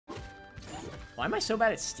Why am I so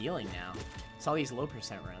bad at stealing now? It's all these low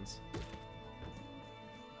percent runs.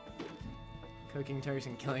 Cooking Turks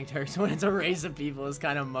and killing Turks when it's a race of people is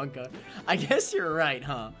kind of monka. I guess you're right,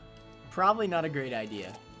 huh? Probably not a great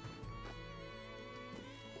idea.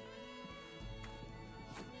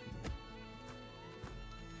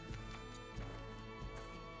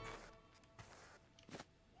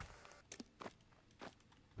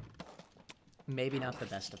 Maybe not the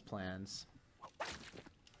best of plans.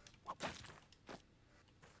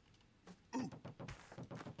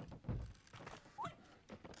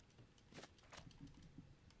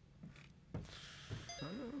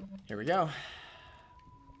 Here we go.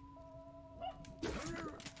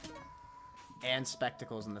 And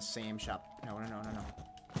spectacles in the same shop. No.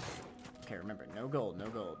 Okay, remember, no gold, no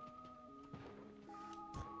gold.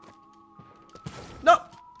 No!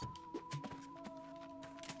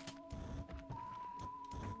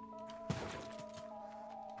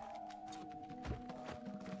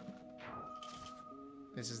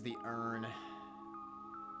 This is the urn.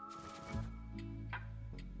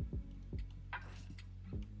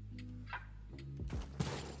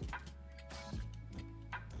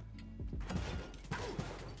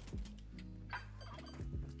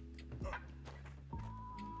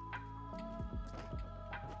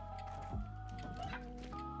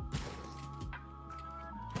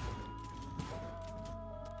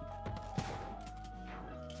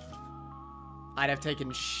 I'd have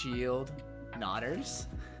taken shield knotters.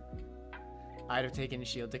 I'd have taken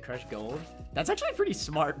shield to crush gold. That's actually pretty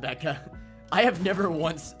smart, Becca. I have never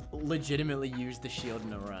once legitimately used the shield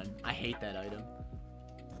in a run. I hate that item.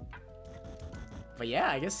 But yeah,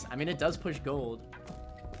 I guess, I mean, it does push gold.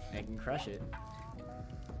 And I can crush it.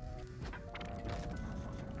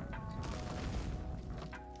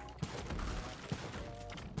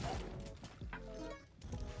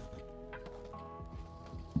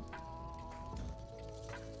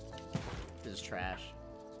 This is trash.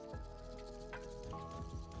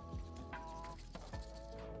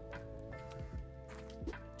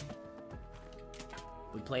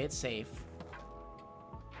 We play it safe.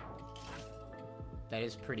 That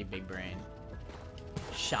is pretty big brain.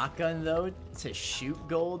 Shotgun, though, to shoot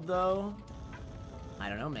gold, though? I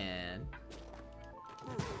don't know, man.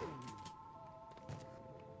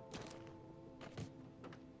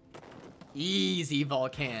 Easy,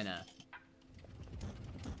 Volcana.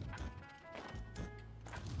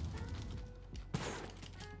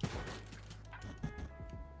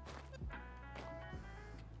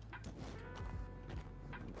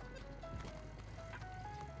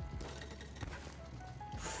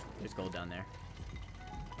 There's gold down there.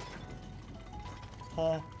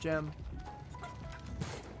 Oh, gem.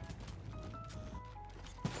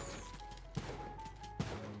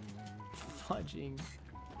 Fudging.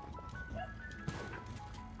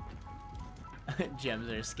 Gems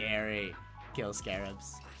are scary. Kill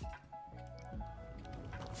scarabs.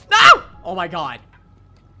 No! Oh my god.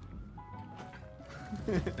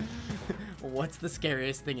 What's the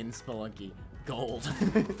scariest thing in Spelunky? Gold.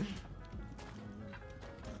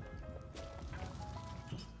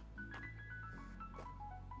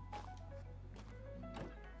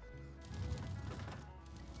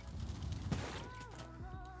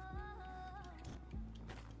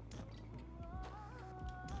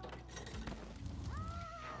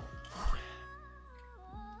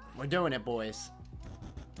 We're doing it, boys.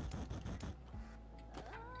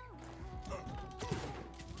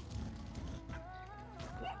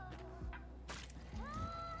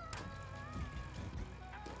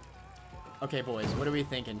 Okay, boys, what are we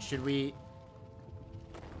thinking? Should we...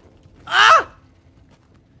 Ah!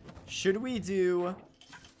 Should we do...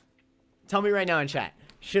 Tell me right now in chat.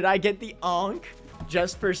 Should I get the Ankh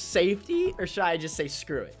just for safety, or should I just say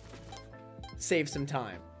screw it? Save some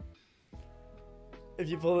time. If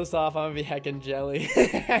you pull this off, I'm gonna be heckin' jelly.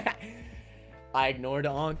 I ignored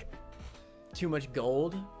Ankh. Too much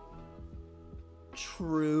gold.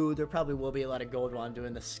 True, there probably will be a lot of gold while I'm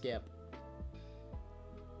doing the skip.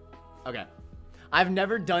 Okay. I've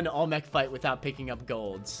never done Olmec fight without picking up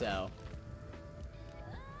gold, so...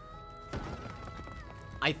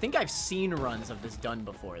 I think I've seen runs of this done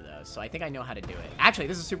before, though, so I think I know how to do it. Actually,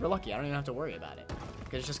 this is super lucky. I don't even have to worry about it,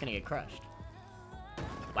 because it's just gonna get crushed.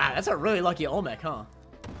 Wow, that's a really lucky Olmec, huh?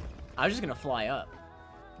 I was just gonna fly up.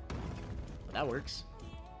 But that works.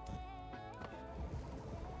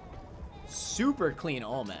 Super clean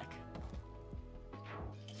Olmec.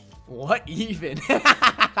 What even?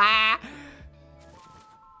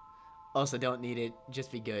 Also, don't need it. Just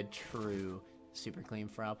be good. True. Super clean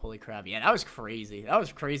Frau. Holy crap. Yeah, that was crazy. That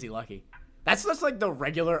was crazy lucky. That's just like the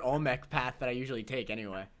regular Olmec path that I usually take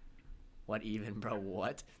anyway. What even, bro?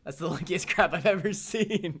 What? That's the luckiest crap I've ever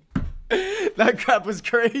seen. That crap was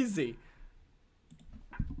crazy.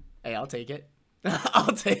 Hey, I'll take it.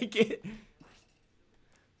 I'll take it.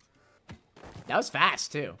 That was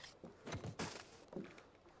fast, too.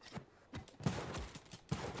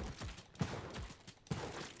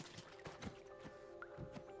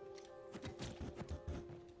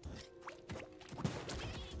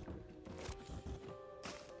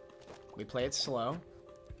 We play it slow.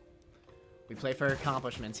 We play for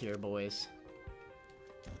accomplishments here, boys.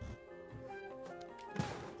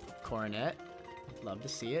 Coronet. Love to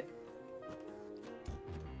see it.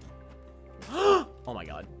 Oh my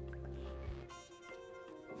god.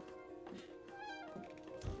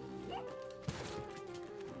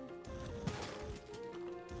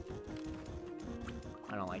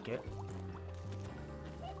 I don't like it.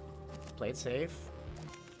 Play it safe.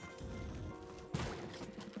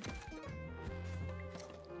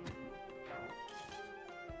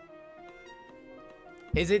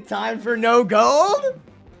 Is it time for no gold?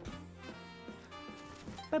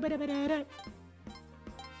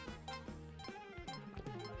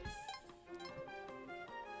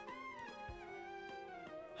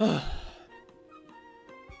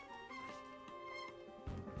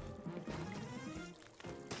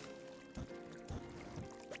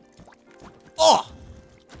 Oh!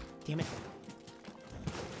 Damn it.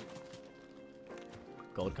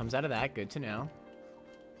 Gold comes out of that. Good to know.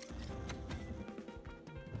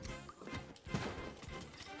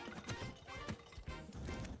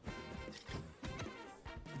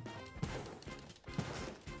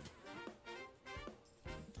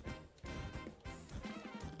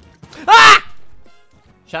 Ah!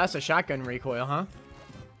 That's a shotgun recoil, huh?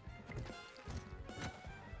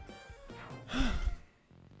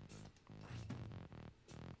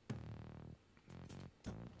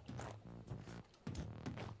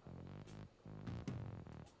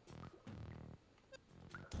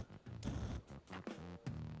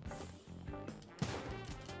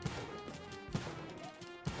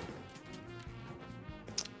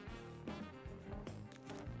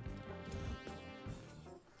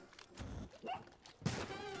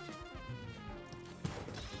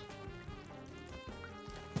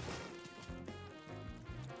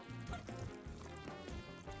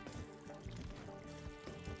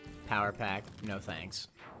 Power pack, no thanks.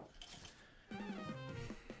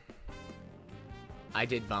 I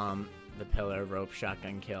did bomb the pillar rope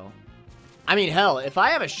shotgun kill. I mean, hell, if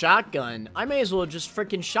I have a shotgun, I may as well just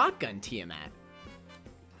freaking shotgun Tiamat.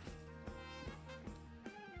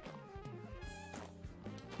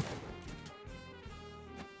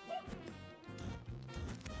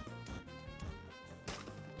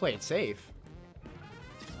 Play it safe.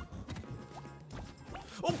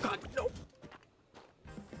 Oh god, no!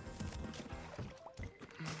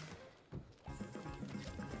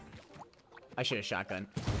 I should have shotgun.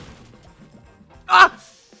 Ah!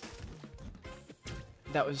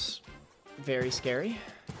 That was very scary.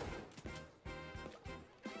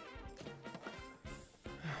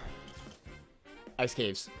 Ice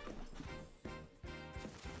caves.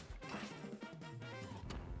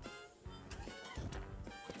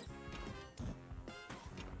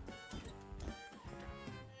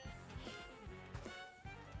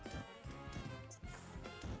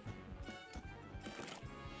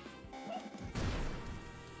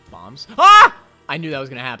 Bombs. Ah! I knew that was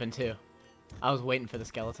gonna happen too. I was waiting for the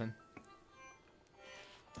skeleton.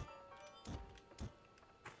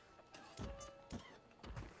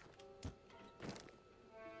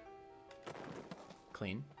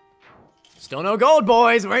 Clean. Still no gold,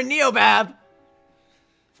 boys. We're in Neobab.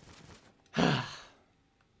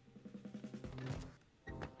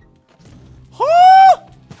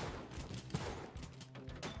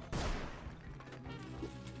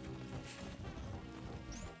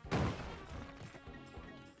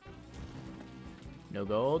 No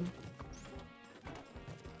gold.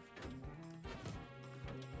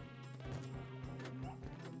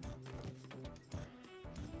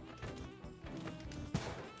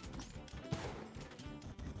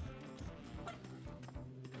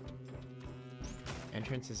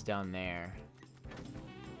 Entrance is down there.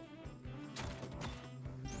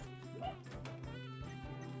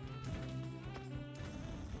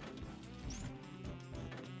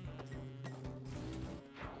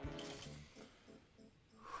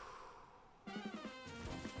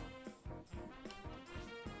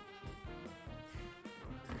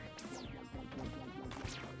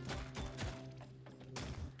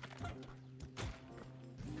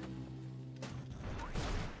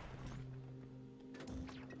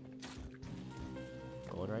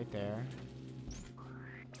 Gold right there.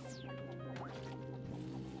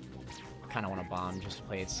 kind of want to bomb just to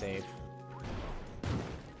play it safe.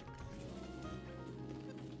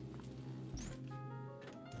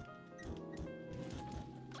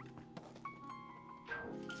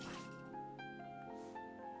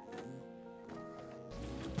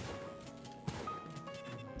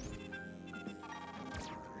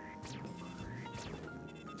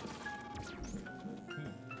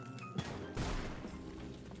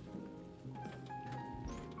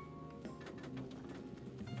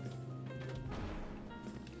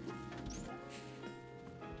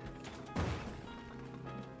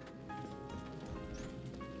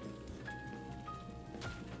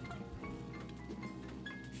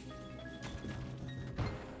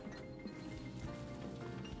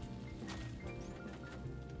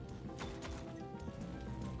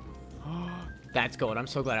 That's gold. I'm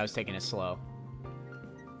so glad I was taking it slow.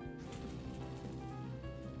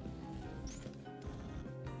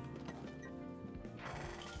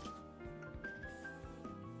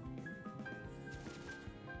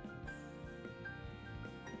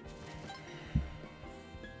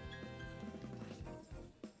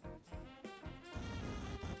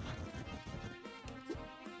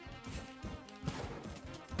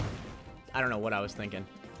 I don't know what I was thinking.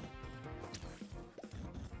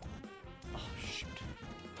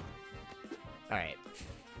 Alright.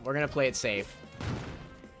 We're gonna play it safe.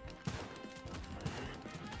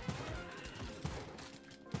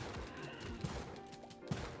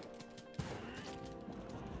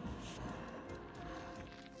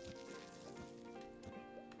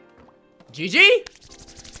 GG!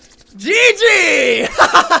 GG!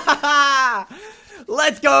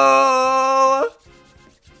 Let's go!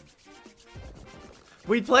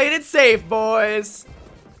 We played it safe, boys.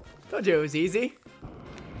 Told you it was easy.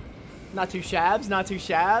 Not too shabs, not too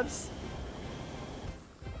shabs.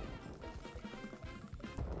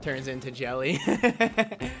 Turns into jelly.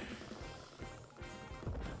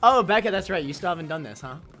 Oh, Becca, that's right. You still haven't done this,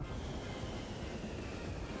 huh?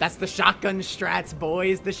 That's the shotgun strats,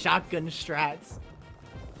 boys. The shotgun strats.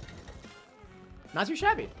 Not too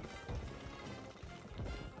shabby.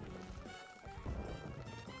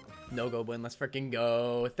 No go win. Let's freaking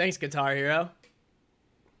go. Thanks, Guitar Hero.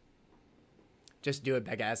 Just do it,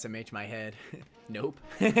 Becca SMH my head. Nope.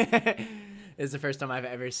 This is the first time I've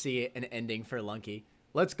ever seen an ending for Lunky.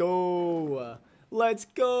 Let's go. Let's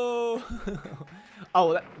go.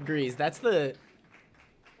 Oh, Grease. That's the...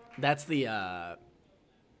 This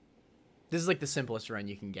is like the simplest run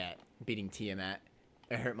you can get. Beating Tiamat.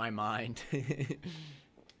 It hurt my mind.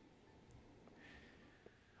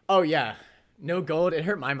 Oh, yeah. No gold. It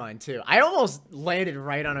hurt my mind, too. I almost landed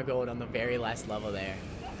right on a gold on the very last level there.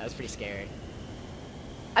 That was pretty scary.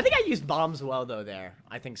 I think I used bombs well, though, there.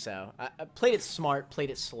 I think so. I played it smart, played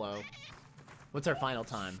it slow. What's our final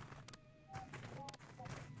time?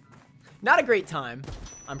 Not a great time.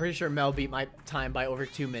 I'm pretty sure Mel beat my time by over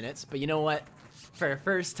 2 minutes. But you know what? For a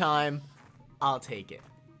first time, I'll take it.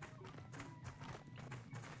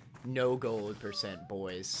 No gold %,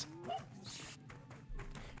 boys.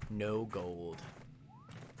 No gold.